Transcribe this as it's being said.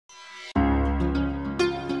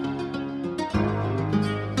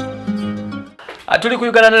Tuli ku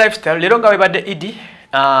Uganda lifestyle lero nga webadde Idi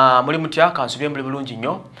muri mutya kansubye muri bulungi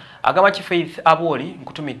nnyo agamba ki Faith Aboli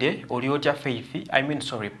nkutumidde oliotya Faith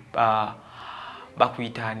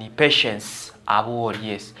bakuyitani Patience Aboli.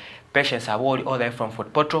 Yes, Patience Aboli all the way from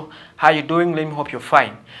Fort Portal. How you doing? Let me hope you're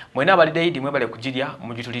fine. Mwena balide Idi mwebale kujirya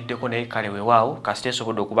mujituliddeko naye kale weewaawo kasite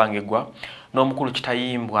sobodde okubangegwa n'omukulu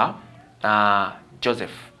kitayimbwa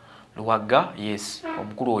Joseph Luwaga. Yes,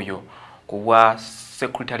 omukulu oyo kuwa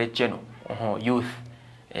Secretary General Youth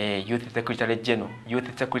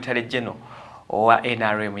Secretary General owa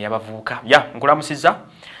NRM yabavuka ya nkulamusiza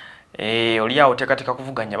oli awo tekatika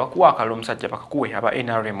kuvuganya bakuwa akalo musajja bakakuwe aba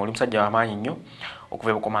NRM oli musajja wamanyi nnyo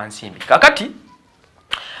okuva bukoma nsimbi kakati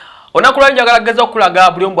onakulanja galagaza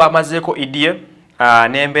okulaga buli ombo amazeeko idie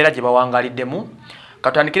n'embeera gye bawangaliddemu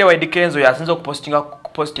katandikire wa Kenzo yasinza okupostinga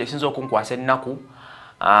post yasinza okunkwasa ennaku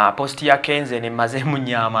post ya Kenze ne mazemu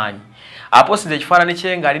nyamanyi apostinze ekifaananyi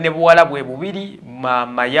kye nga ali ne buwala bwe bubiri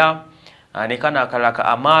maya ne kana akalaka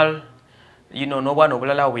Amal n'obwana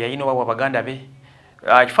obulala bwe yayina obwa baganda be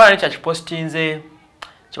ekifaananyi kya kipostinze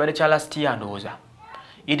kibadde kya last year ndowooza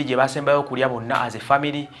Idi gye basembayo okulya bonna as a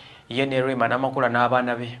family ye ne Rema n'amakula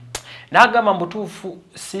n'abaana be n'agamba mbutuufu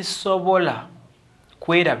sisobola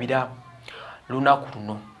kwerabira lunaku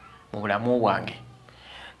luno mu bulamu bwange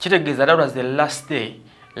kitegeeza that was the last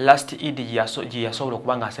Idi gye yasobola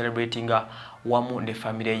okuba nga celebratinga wamu ne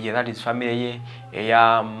family ye, that is family ye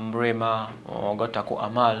eya Rema ogotako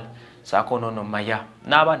Amal sako nono Maya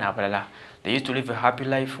n'abaana abalala. They used to live a happy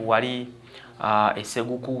life wali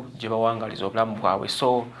eseguku gye bawangaliza obulamu bwabwe.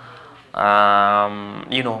 So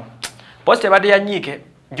post ebadde yanyiike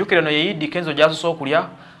jjukira no ye Idi Kenzo gy'asoose okulya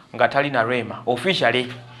nga tali na Rema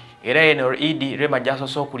officially era eno Idi Rema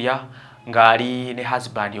gy'asoose okulya ng'ali ne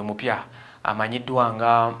husband omupya amanyiddwa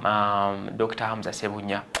nga Dr. Hamza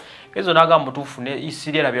Sebunya. Ezo naga mutuufu ne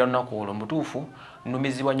isiriera bya lunaku olwo mutuufu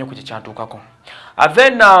nnumizibwa nnyo ku kyekyantuukako.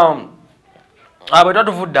 Then abo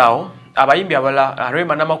tatuvuddeawo abayimbi abala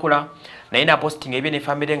Rema n'amakula naye na posting ebye ne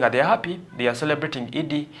family nga they are happy, they are celebrating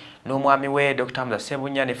Idi n'omwami we Dr. Hamza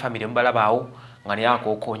Sebunya ne family mbalabaawo nga ne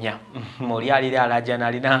akookonya muli alire alajana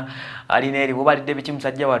alina eri bubalidde biki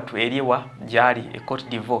musajja wattu eriwa gyali e Cote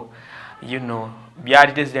d'Ivoire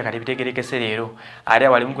byali tezira kati bitegerekese leero ali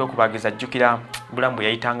wali mukwe kubagiza jjukira bulambu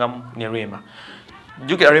yayitangamu ne Rema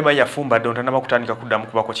jjukira Rema yafumba donta n'abakutandika kuddamu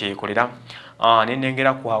kubako kyeyekolera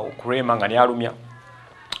nenengera ku Rema nga yalumya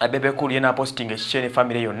Bebe Cool yena posting ekikyene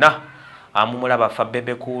family yonna amumulaba fa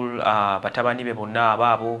Bebe Cool batabani be bonna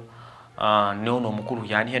abaabo nono omukulu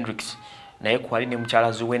yani Hendrix naye kwali ne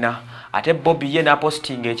mukyala Zuwena ate Bobby yena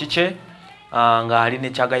posting ekikye nga ali ne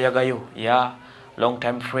kyagayagayo ya long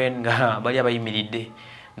time friend nga bali abayimiridde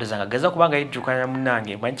ndoza nga gaza kubanga yidukanya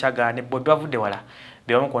munange mwanchaga ne Bobby bavudde wala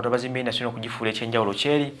bebamu ku bantu bazimbe national kugifuula ekyenjawulo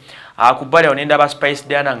kyeri akubale onenda ba Spice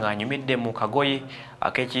Diana nga anyumidde mu kagoye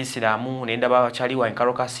ak'Ekiyisiraamu nenda ba Chaliwa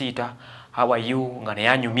enkaroka sita how are you nga ne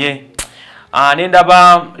yanyumye nenda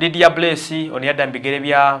ba Lydia Bless oniyadda mbigere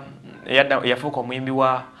bya yafuuka omuyimbi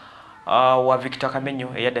wa Victor Kamenyo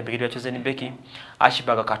eyadda mbigere bya Chosen Becky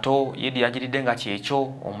Ashibaga Kato yedi yajiridde nga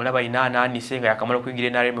kyekyo omulaba inana anise nga yakamala kwingira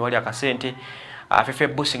NRM wali akasente Fefe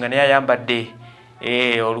Busi nga naye ayambadde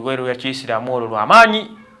olugwero ya Kiyisiraamu olwo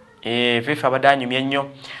lw'amaanyi Fefe abadde anyumye nnyo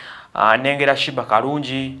nengera Shiba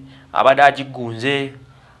Kalungi abadde agigunze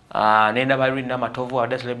nenda balwi n'amatovu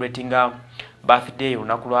abadde celebratinga birthday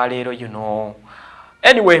olunaku lwa leero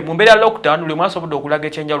anyway mu mbeera lockdown buli mwasobodde okulaga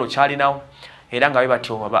ekyenjawulo kyalinawo era nga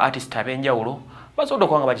batyo aba artist abenjawulo basobola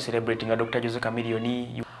okuba nga bagicelebratinga Dr. Jose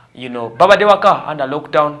Chameleone babadde waka under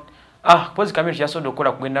lockdown pozi Chameleone yasobola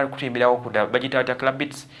okukola kugenda kutimbirawo kuda bagitata club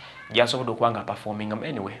beats yasobola okuba nga performing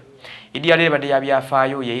anyway Idi yali badde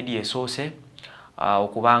yabyafaayo ye Idi esoose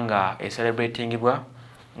okubanga celebratingibwa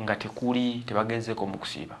nga tekuli tebagenzeeko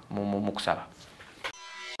mu kusaba